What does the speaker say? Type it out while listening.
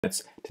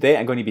Today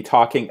I'm going to be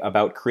talking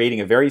about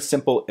creating a very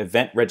simple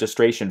event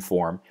registration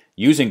form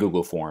using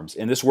Google Forms.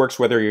 And this works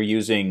whether you're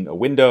using a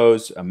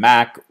Windows, a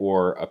Mac,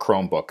 or a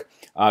Chromebook.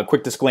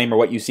 Quick disclaimer,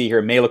 what you see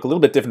here may look a little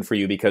bit different for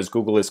you because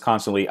Google is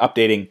constantly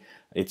updating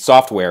its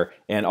software,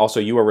 and also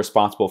you are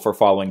responsible for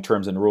following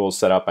terms and rules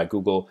set up by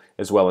Google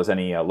as well as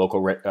any local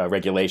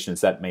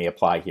regulations that may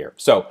apply here.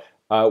 So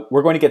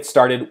we're going to get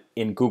started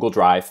in Google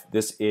Drive.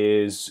 This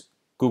is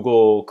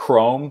Google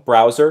Chrome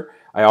browser.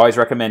 I always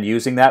recommend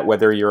using that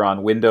whether you're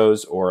on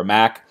Windows or a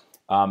Mac.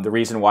 The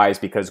reason why is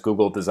because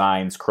Google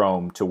designs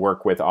Chrome to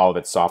work with all of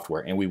its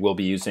software, and we will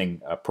be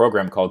using a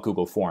program called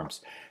Google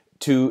Forms.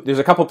 There's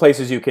a couple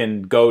places you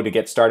can go to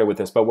get started with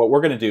this, but what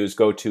we're going to do is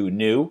go to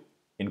New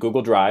in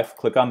Google Drive,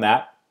 click on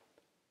that,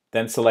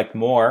 then select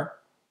More,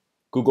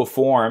 Google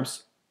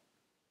Forms,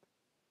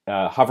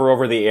 hover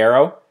over the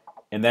arrow,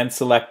 and then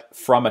select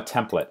From a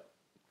Template.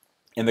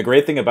 And the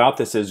great thing about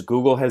this is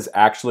Google has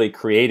actually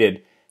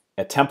created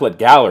a template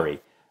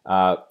gallery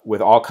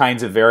with all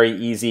kinds of very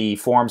easy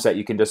forms that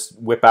you can just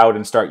whip out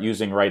and start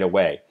using right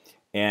away.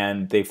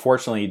 And they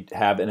fortunately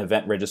have an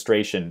event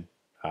registration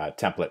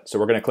template. So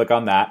we're going to click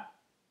on that.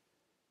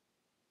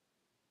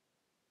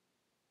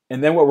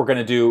 And then what we're going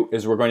to do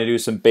is we're going to do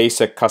some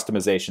basic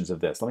customizations of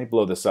this. Let me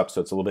blow this up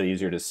so it's a little bit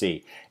easier to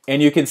see.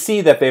 And you can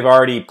see that they've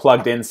already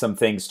plugged in some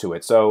things to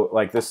it. So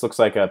like this looks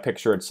like a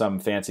picture at some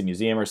fancy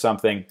museum or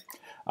something.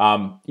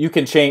 You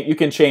can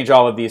change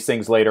all of these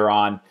things later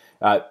on.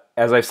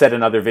 As I've said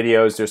in other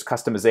videos, there's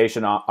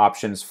customization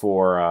options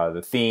for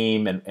the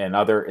theme and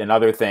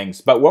other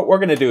things. But what we're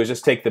going to do is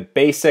just take the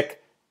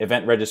basic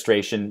event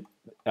registration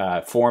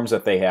forms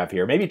that they have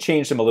here, maybe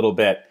change them a little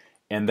bit,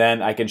 and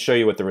then I can show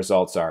you what the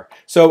results are.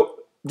 So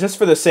just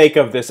for the sake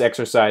of this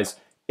exercise,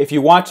 if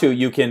you want to,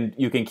 you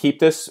can keep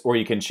this or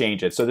you can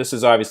change it. So this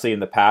is obviously in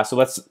the past. So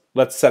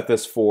let's set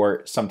this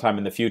for sometime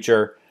in the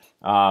future.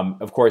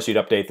 Of course, you'd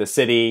update the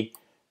city,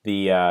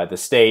 the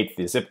state,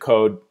 the zip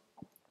code,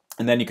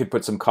 and then you could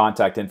put some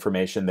contact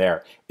information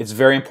there. It's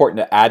very important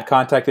to add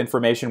contact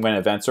information when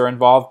events are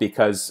involved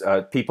because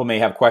people may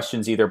have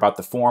questions either about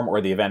the form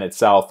or the event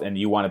itself, and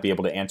you want to be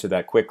able to answer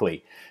that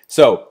quickly.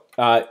 So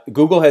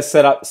Google has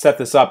set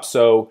this up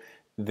so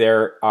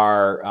there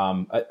are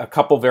a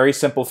couple very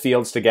simple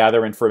fields to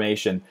gather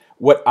information.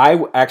 What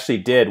I actually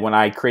did when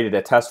I created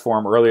a test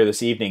form earlier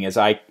this evening is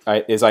I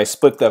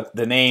split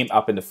the name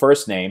up into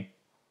first name,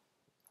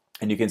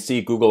 and you can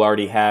see Google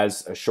already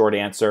has a short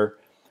answer.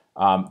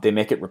 They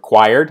make it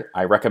required.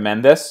 I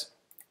recommend this.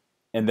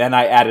 And then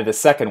I added a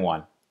second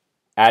one,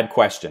 add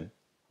question,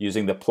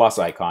 using the plus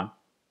icon.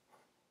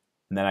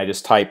 And then I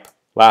just type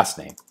last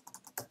name.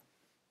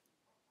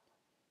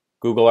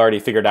 Google already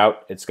figured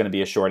out it's going to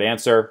be a short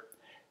answer.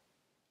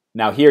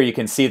 Now here you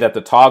can see that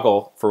the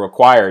toggle for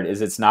required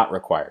is it's not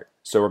required.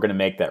 So we're going to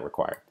make that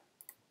required.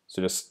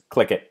 So just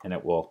click it and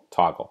it will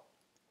toggle.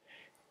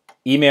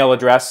 Email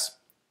address.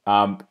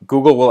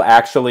 Google will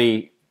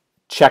actually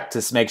check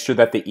to make sure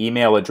that the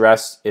email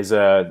address is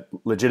a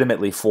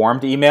legitimately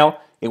formed email.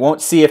 It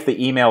won't see if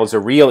the email is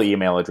a real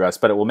email address,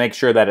 but it will make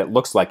sure that it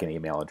looks like an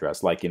email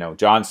address, like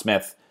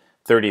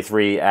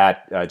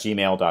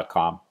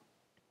johnsmith33@gmail.com.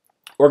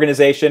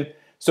 Organization.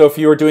 So if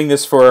you were doing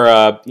this for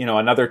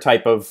another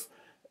type of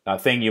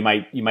thing, you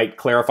might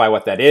clarify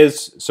what that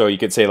is. So you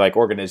could say like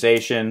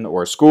organization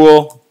or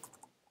school.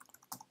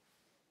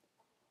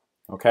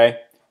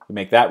 Okay, you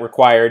make that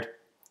required.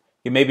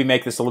 You maybe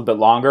make this a little bit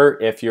longer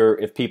if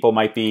people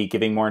might be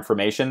giving more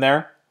information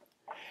there.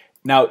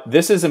 Now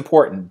this is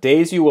important.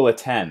 Days you will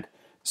attend.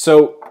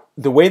 So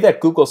the way that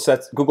Google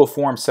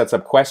Forms sets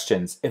up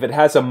questions, if it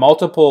has a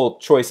multiple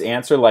choice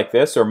answer like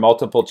this or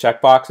multiple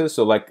checkboxes,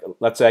 so like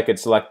let's say I could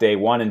select day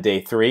 1 and day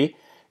 3,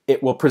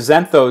 it will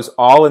present those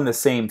all in the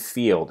same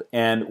field.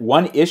 And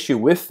one issue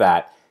with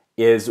that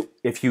is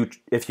if you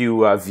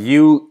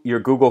view your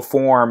Google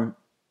Form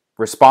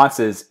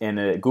responses in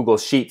a Google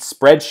Sheet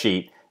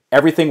spreadsheet,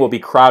 everything will be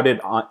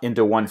crowded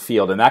into one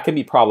field, and that can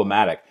be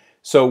problematic.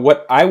 So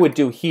what I would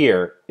do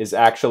here is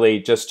actually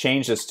just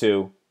change this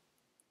to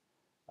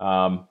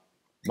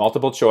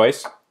multiple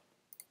choice,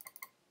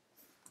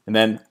 and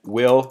then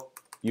will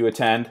you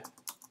attend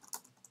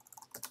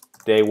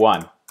day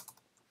 1?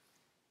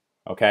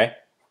 Okay,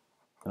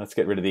 let's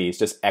get rid of these.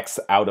 Just X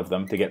out of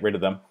them to get rid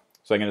of them.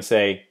 So I'm going to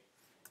say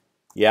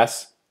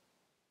yes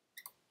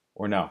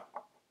or no,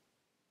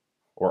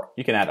 or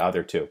you can add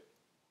other too.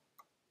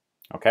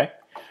 Okay.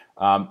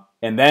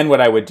 And then what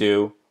I would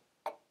do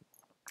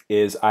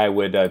is I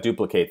would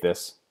duplicate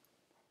this.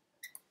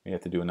 We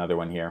have to do another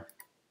one here.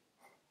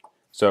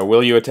 So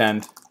will you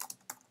attend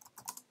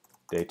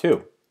day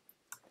 2?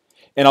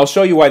 And I'll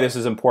show you why this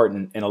is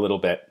important in a little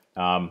bit.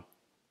 I'm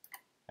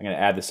going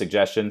to add the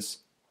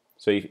suggestions.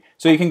 So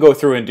you can go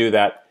through and do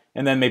that.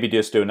 And then maybe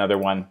just do another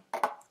one.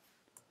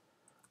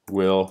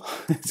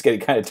 It's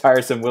getting kind of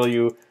tiresome. Will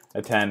you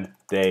attend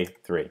day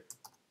 3?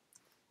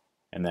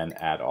 And then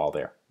add all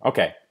there.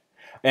 Okay.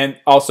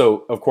 And also,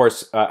 of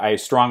course, I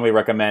strongly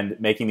recommend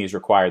making these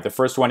required. The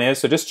first one is,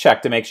 so just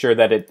check to make sure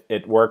that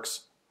it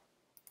works.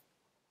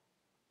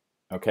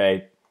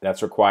 Okay,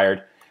 that's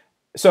required.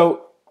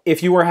 So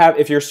if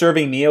you're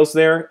serving meals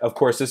there, of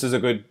course this is a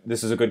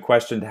good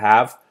question to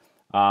have.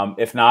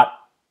 If not,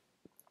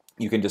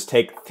 you can just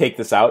take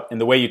this out,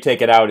 and the way you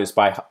take it out is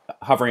by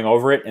hovering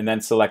over it and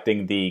then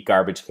selecting the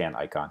garbage can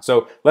icon.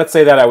 So let's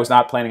say that I was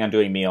not planning on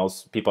doing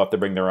meals. People have to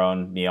bring their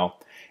own meal.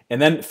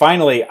 And then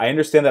finally, I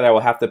understand that I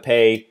will have to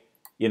pay,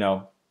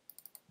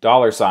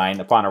 $sign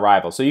upon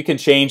arrival. So you can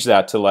change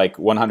that to like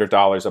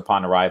 $100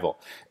 upon arrival.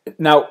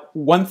 Now,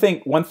 one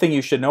thing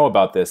you should know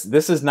about this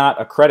is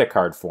not a credit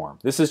card form.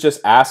 This is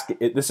just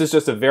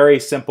a very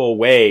simple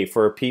way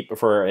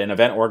for an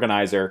event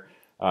organizer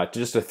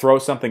to throw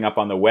something up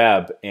on the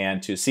web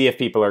and to see if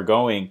people are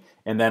going,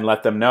 and then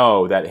let them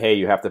know that, hey,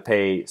 you have to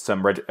pay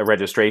a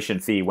registration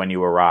fee when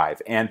you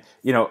arrive. And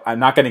I'm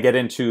not going to get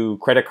into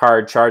credit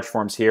card charge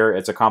forms here.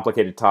 It's a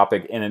complicated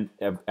topic, and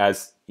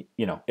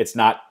it's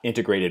not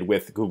integrated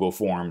with Google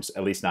Forms,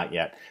 at least not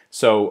yet.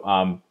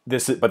 So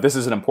this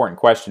is an important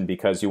question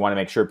because you want to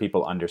make sure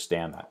people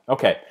understand that.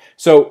 Okay,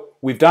 so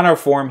we've done our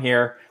form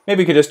here.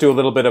 Maybe we could just do a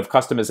little bit of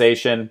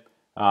customization.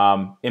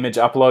 Image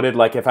uploaded,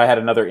 like if I had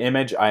another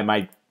image, I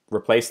might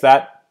replace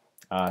that.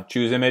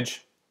 Choose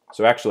image.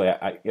 So actually,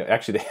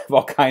 they have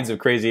all kinds of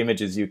crazy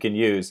images you can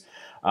use.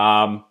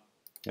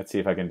 Let's see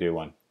if I can do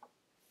one.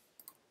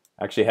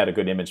 I actually had a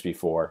good image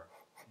before,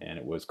 and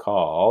it was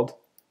called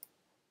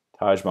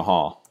Taj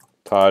Mahal.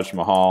 Taj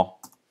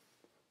Mahal.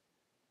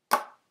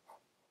 Let's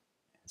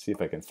see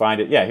if I can find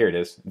it. Yeah, here it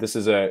is. This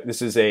is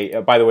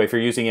a. By the way, if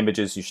you're using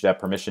images, you should have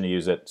permission to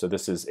use it. So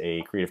this is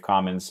a Creative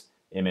Commons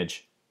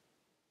image.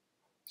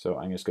 So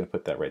I'm just going to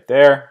put that right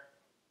there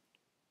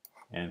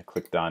and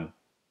click done.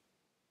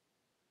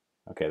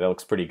 Okay, that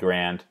looks pretty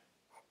grand.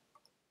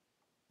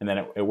 And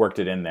then it worked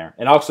it in there.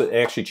 And also,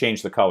 it actually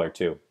changed the color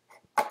too.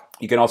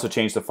 You can also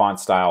change the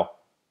font style.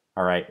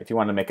 All right, if you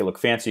want to make it look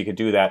fancy, you could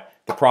do that.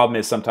 The problem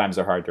is sometimes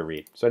they're hard to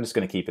read. So I'm just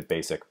going to keep it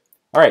basic.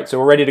 All right, so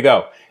we're ready to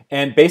go.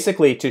 And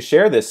basically, to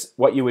share this,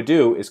 what you would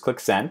do is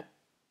click send.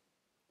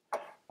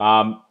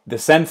 The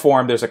send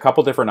form, there's a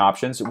couple different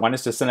options. One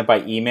is to send it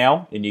by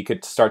email, and you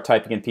could start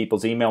typing in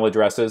people's email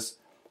addresses.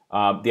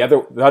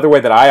 The other way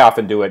that I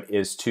often do it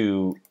is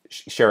to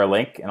share a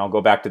link, and I'll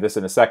go back to this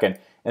in a second.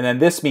 And then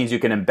this means you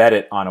can embed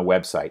it on a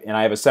website. And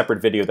I have a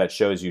separate video that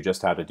shows you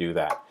just how to do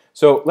that.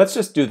 So let's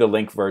just do the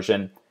link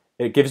version.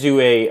 It gives you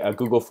a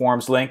Google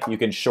Forms link. You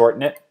can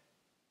shorten it.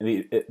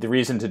 The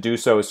reason to do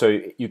so is so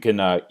you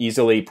can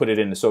easily put it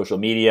into social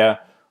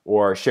media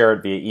or share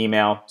it via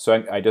email.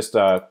 So I just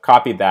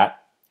copied that.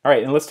 All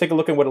right, and let's take a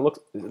look at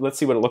let's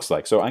see what it looks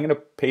like. So I'm going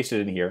to paste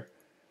it in here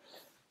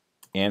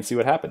and see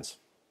what happens.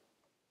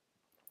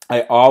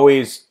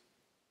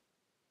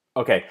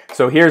 Okay,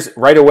 so here's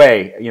right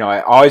away, I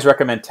always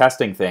recommend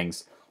testing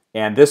things,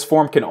 and this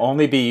form can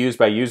only be used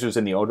by users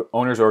in the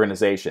owner's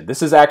organization.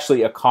 This is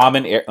actually a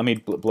common, let me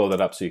blow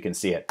that up so you can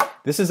see it.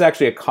 This is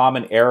actually a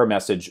common error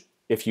message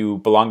if you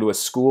belong to a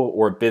school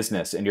or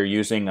business and you're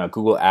using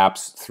Google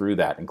Apps through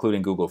that,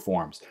 including Google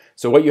Forms.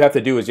 So what you have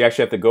to do is you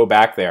actually have to go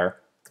back there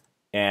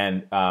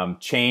and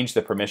change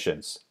the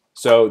permissions.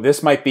 So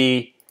this might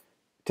be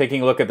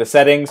taking a look at the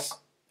settings.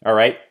 All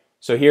right,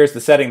 so here's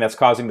the setting that's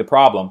causing the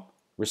problem.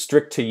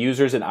 Restrict to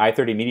users in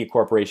i30 Media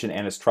Corporation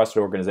and its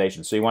trusted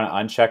organization. So you want to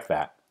uncheck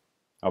that.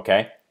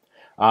 Okay.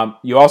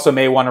 You also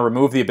may want to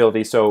remove the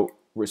ability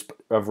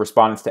of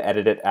respondents to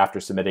edit it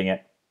after submitting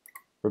it.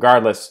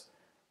 Regardless,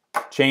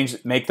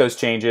 make those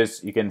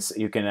changes. You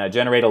can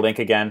generate a link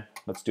again.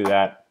 Let's do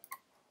that.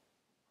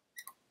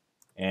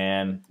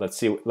 And let's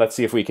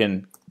see if we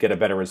can get a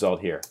better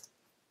result here.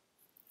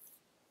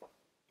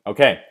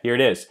 Okay, here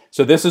it is.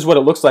 So this is what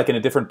it looks like in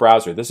a different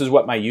browser. This is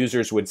what my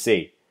users would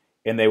see.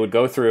 And they would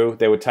go through,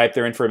 they would type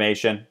their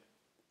information,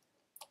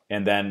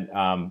 and then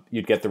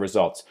you'd get the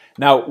results.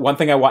 Now, one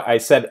thing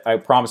I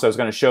promised I was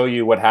going to show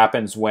you what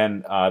happens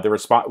when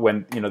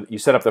you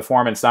set up the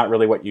form and it's not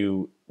really what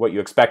you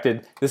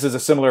expected. This is a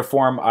similar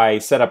form I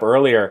set up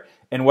earlier,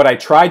 and what I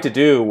tried to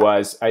do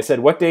was I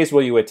said, what days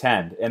will you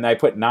attend? And I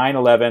put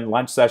 9-11,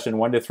 lunch session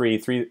 1 to 3,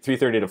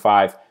 3:30 to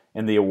 5,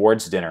 and the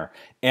awards dinner.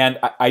 And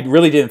I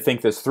really didn't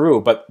think this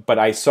through, but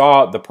I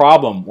saw the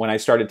problem when I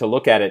started to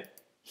look at it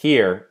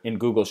here in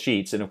Google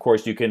Sheets. And of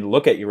course, you can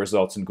look at your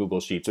results in Google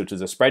Sheets, which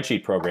is a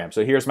spreadsheet program.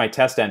 So here's my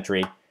test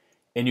entry,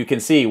 and you can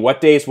see what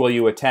days will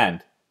you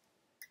attend.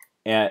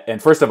 And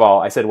first of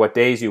all, I said what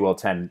days you will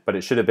attend, but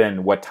it should have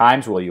been what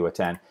times will you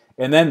attend.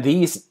 And then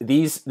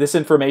this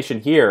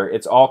information here,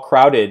 it's all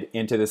crowded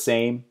into the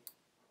same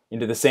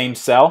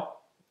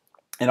cell.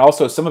 And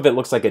also, some of it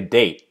looks like a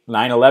date.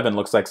 9/11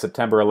 looks like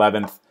September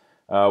 11th.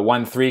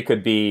 1/3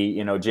 could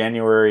be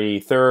January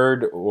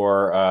 3rd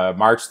or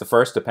March the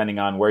 1st, depending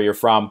on where you're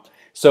from.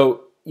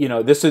 So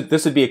this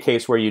would be a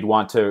case where you'd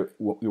want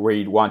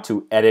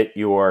to edit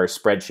your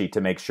spreadsheet to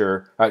make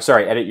sure,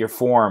 edit your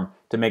form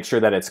to make sure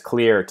that it's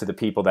clear to the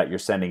people that you're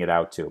sending it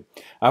out to.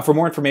 For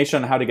more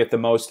information on how to get the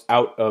most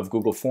out of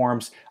Google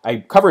Forms, I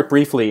cover it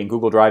briefly in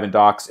Google Drive and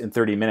Docs in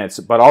 30 minutes,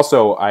 but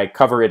also I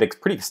cover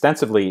it pretty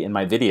extensively in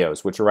my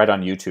videos, which are right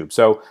on YouTube.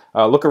 So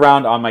look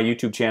around on my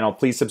YouTube channel.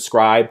 Please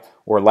subscribe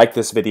or like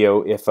this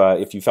video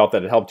if you felt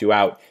that it helped you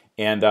out.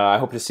 And I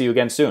hope to see you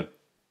again soon.